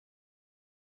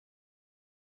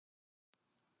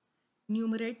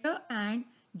numerator and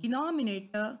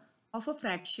denominator of a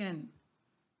fraction.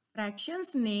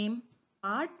 Fractions name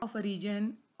part of a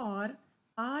region or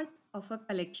part of a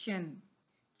collection.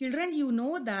 Children, you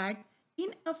know that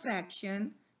in a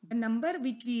fraction, the number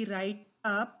which we write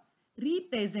up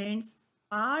represents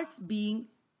parts being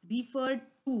referred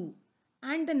to,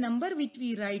 and the number which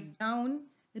we write down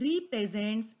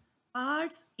represents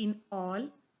parts in all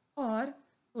or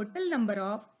total number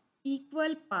of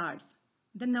equal parts.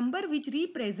 The number which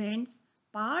represents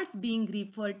parts being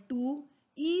referred to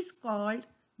is called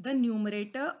the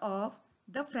numerator of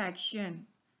the fraction,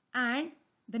 and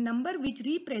the number which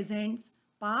represents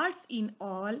parts in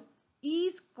all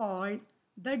is called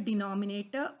the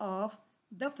denominator of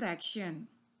the fraction.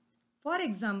 For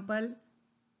example,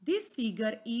 this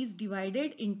figure is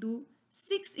divided into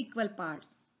 6 equal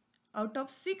parts. Out of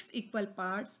 6 equal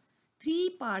parts,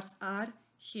 3 parts are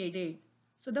shaded.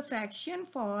 So the fraction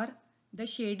for the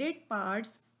shaded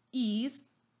parts is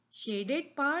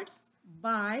shaded parts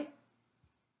by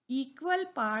equal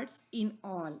parts in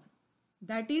all.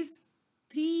 That is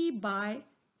 3 by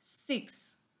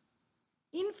 6.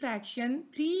 In fraction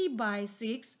 3 by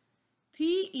 6, 3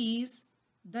 is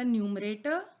the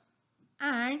numerator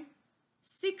and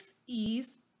 6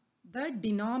 is the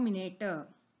denominator.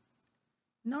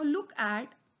 Now look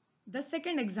at the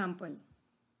second example.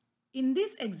 In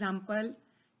this example,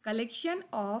 collection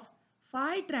of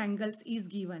 5 triangles is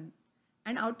given,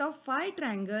 and out of 5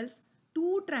 triangles,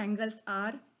 2 triangles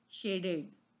are shaded.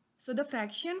 So the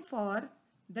fraction for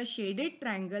the shaded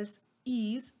triangles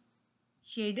is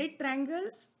shaded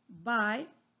triangles by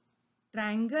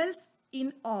triangles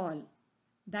in all.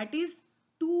 That is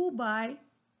 2 by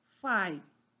 5.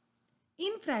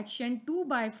 In fraction 2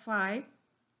 by 5,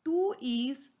 2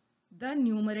 is the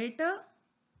numerator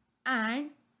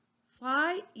and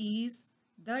 5 is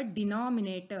the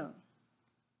denominator.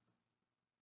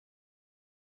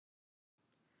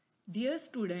 Dear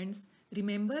students,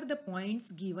 remember the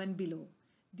points given below.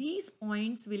 These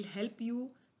points will help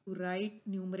you to write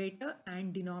numerator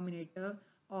and denominator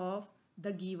of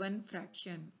the given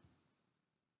fraction.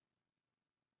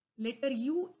 Letter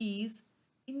U is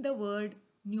in the word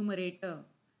numerator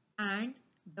and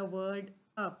the word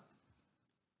up.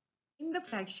 In the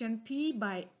fraction 3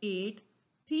 by 8,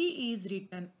 3 is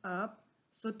written up,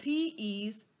 so 3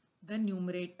 is the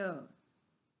numerator.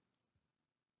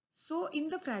 So in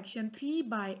the fraction 3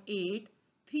 by 8,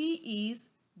 3 is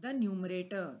the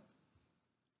numerator.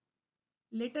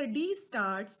 Letter D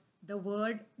starts the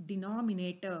word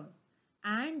denominator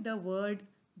and the word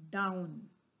down.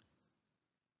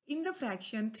 In the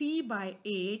fraction 3 by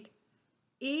 8,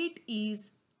 8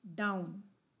 is down.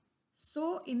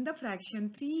 So in the fraction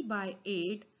 3 by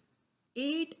 8,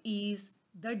 8 is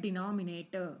the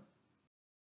denominator.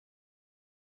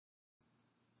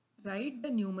 Write the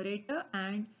numerator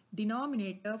and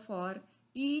denominator for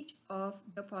each of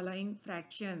the following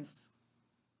fractions.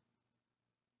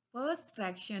 First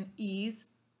fraction is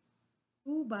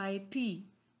 2 by 3.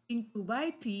 In 2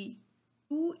 by 3,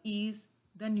 2 is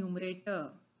the numerator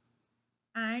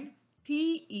and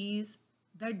 3 is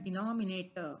the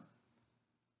denominator.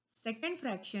 Second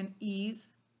fraction is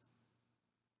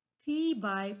 3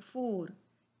 by 4.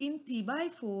 In 3 by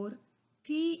 4,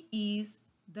 3 is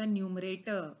the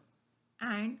numerator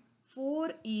and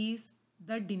 4 is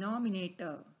the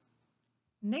denominator.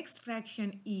 Next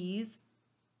fraction is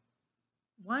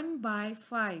 1 by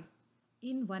 5.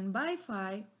 In 1 by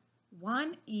 5,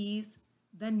 1 is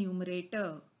the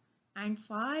numerator and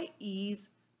 5 is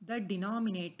the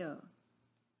denominator.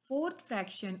 Fourth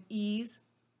fraction is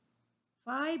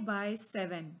 5 by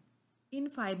 7. In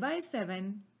 5 by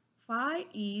 7, 5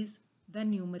 is the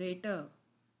numerator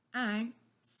and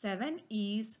 7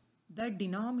 is the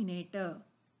denominator.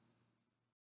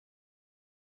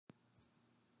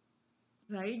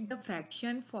 Write the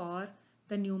fraction for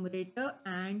the numerator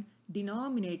and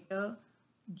denominator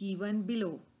given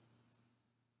below.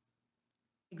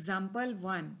 Example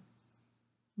 1.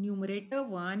 Numerator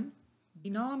 1,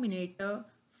 denominator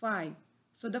 5.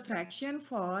 So the fraction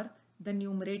for the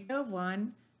numerator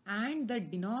 1 and the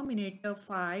denominator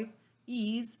 5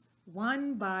 is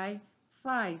 1 by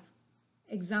 5.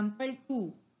 Example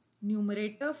 2.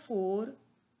 Numerator 4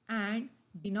 and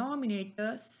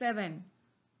denominator 7.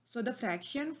 So the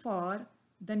fraction for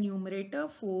the numerator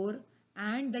 4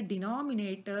 and the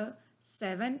denominator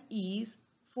 7 is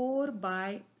 4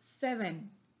 by 7.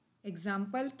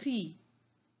 Example 3.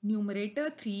 Numerator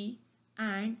 3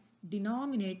 and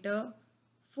denominator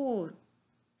 4.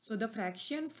 So the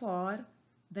fraction for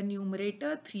the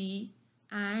numerator 3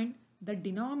 and the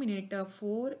denominator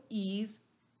 4 is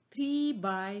 3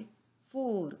 by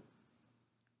 4.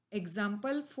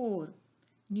 Example 4.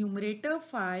 Numerator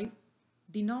 5,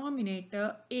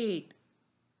 denominator 8.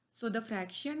 So the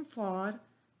fraction for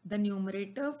the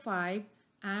numerator 5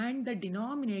 and the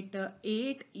denominator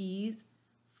 8 is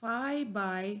 5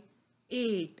 by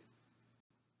 8.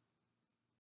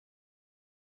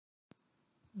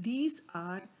 These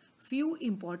are few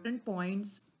important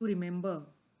points to remember.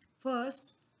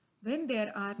 First, when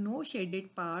there are no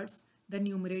shaded parts, the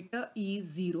numerator is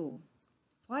 0.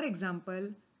 For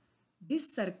example,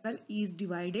 this circle is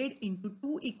divided into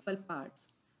two equal parts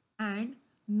and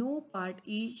no part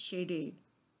is shaded.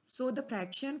 So the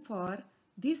fraction for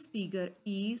this figure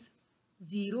is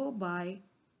 0 by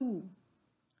 2.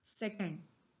 Second,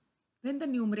 when the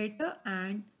numerator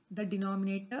and the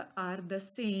denominator are the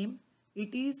same,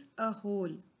 it is a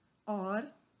whole or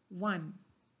 1.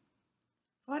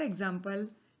 For example,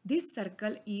 this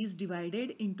circle is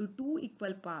divided into two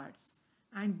equal parts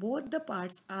and both the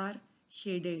parts are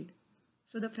shaded.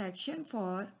 So the fraction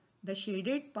for the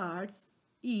shaded parts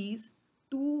is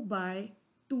 2 by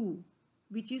 2,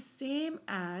 which is same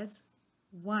as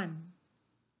 1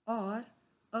 or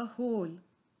a whole.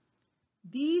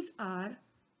 These are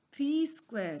three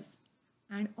squares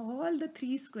and all the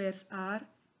three squares are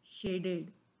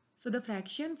shaded. So the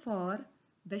fraction for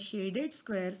the shaded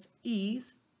squares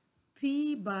is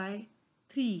 3 by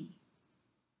 3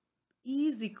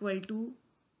 is equal to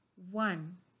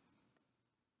 1.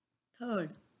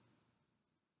 Third,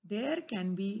 there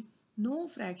can be no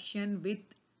fraction with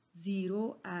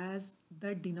 0 as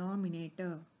the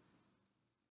denominator.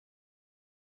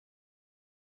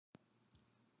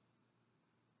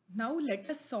 Now let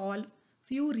us solve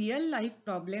few real life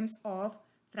problems of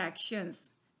fractions.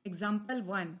 Example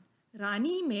 1.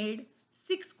 Rani made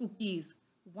 6 cookies.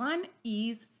 1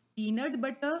 is peanut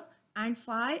butter and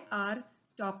 5 are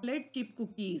chocolate chip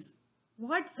cookies.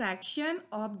 What fraction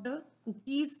of the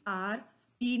cookies are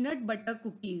peanut butter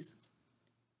cookies?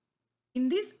 In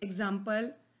this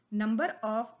example, number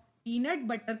of peanut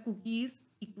butter cookies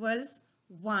equals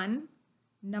 1,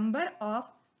 number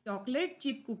of chocolate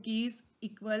chip cookies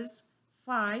equals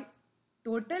 5,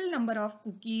 total number of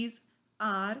cookies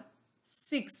are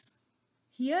 6.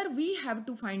 Here we have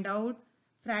to find out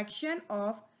fraction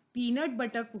of peanut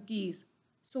butter cookies.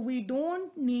 So we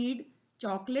don't need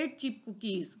chocolate chip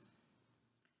cookies.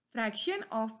 Fraction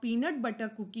of peanut butter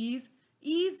cookies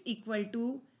is equal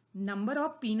to number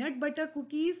of peanut butter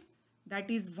cookies, that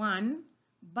is 1,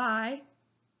 by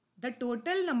the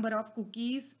total number of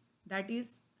cookies, that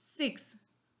is 6.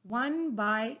 1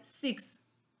 by 6.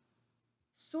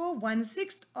 So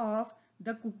 1/6 of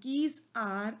the cookies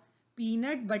are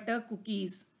peanut butter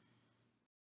cookies.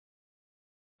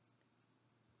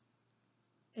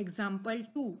 Example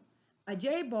 2.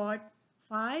 Ajay bought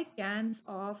 5 cans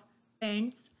of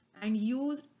paints and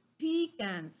used 3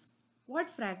 cans. What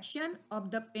fraction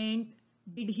of the paint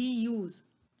did he use?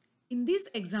 In this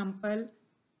example,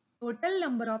 total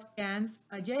number of cans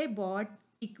Ajay bought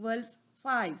equals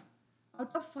 5.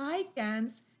 Out of 5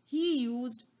 cans, he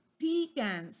used 3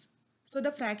 cans. So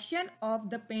the fraction of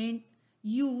the paint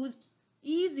used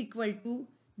is equal to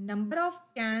number of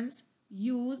cans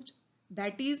used,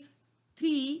 that is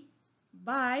 3,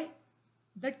 by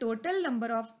the total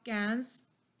number of cans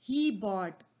he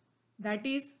bought, that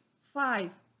is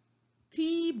 5.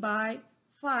 3 by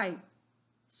 5.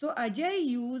 So Ajay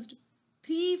used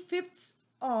 3/5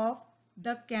 of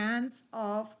the cans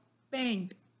of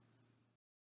paint.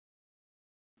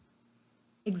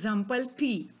 Example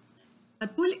 3.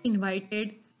 Atul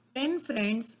invited 10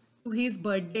 friends to his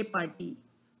birthday party.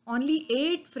 Only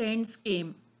 8 friends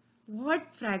came.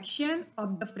 What fraction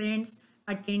of the friends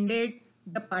attended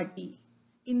the party?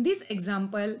 In this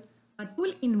example,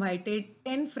 Atul invited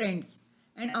 10 friends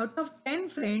and out of 10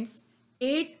 friends,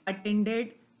 8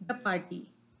 attended the party.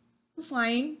 To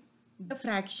find the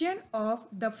fraction of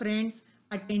the friends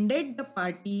attended the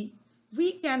party,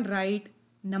 we can write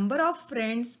number of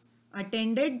friends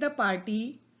attended the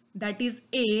party, that is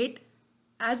 8,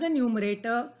 as a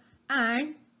numerator,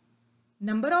 and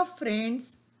number of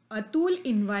friends Atul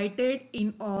invited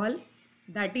in all,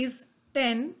 that is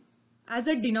 10, as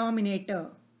a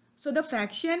denominator. So the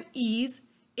fraction is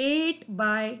 8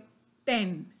 by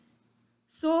 10.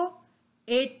 So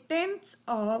 8/10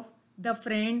 of the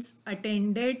friends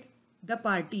attended the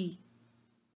party.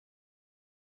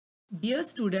 Dear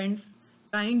students,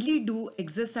 kindly do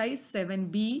exercise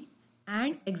 7b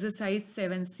and exercise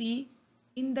 7c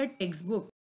in the textbook.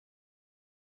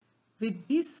 With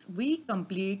this, we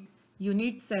complete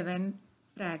Unit 7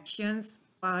 Fractions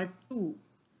Part 2.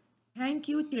 Thank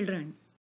you, children.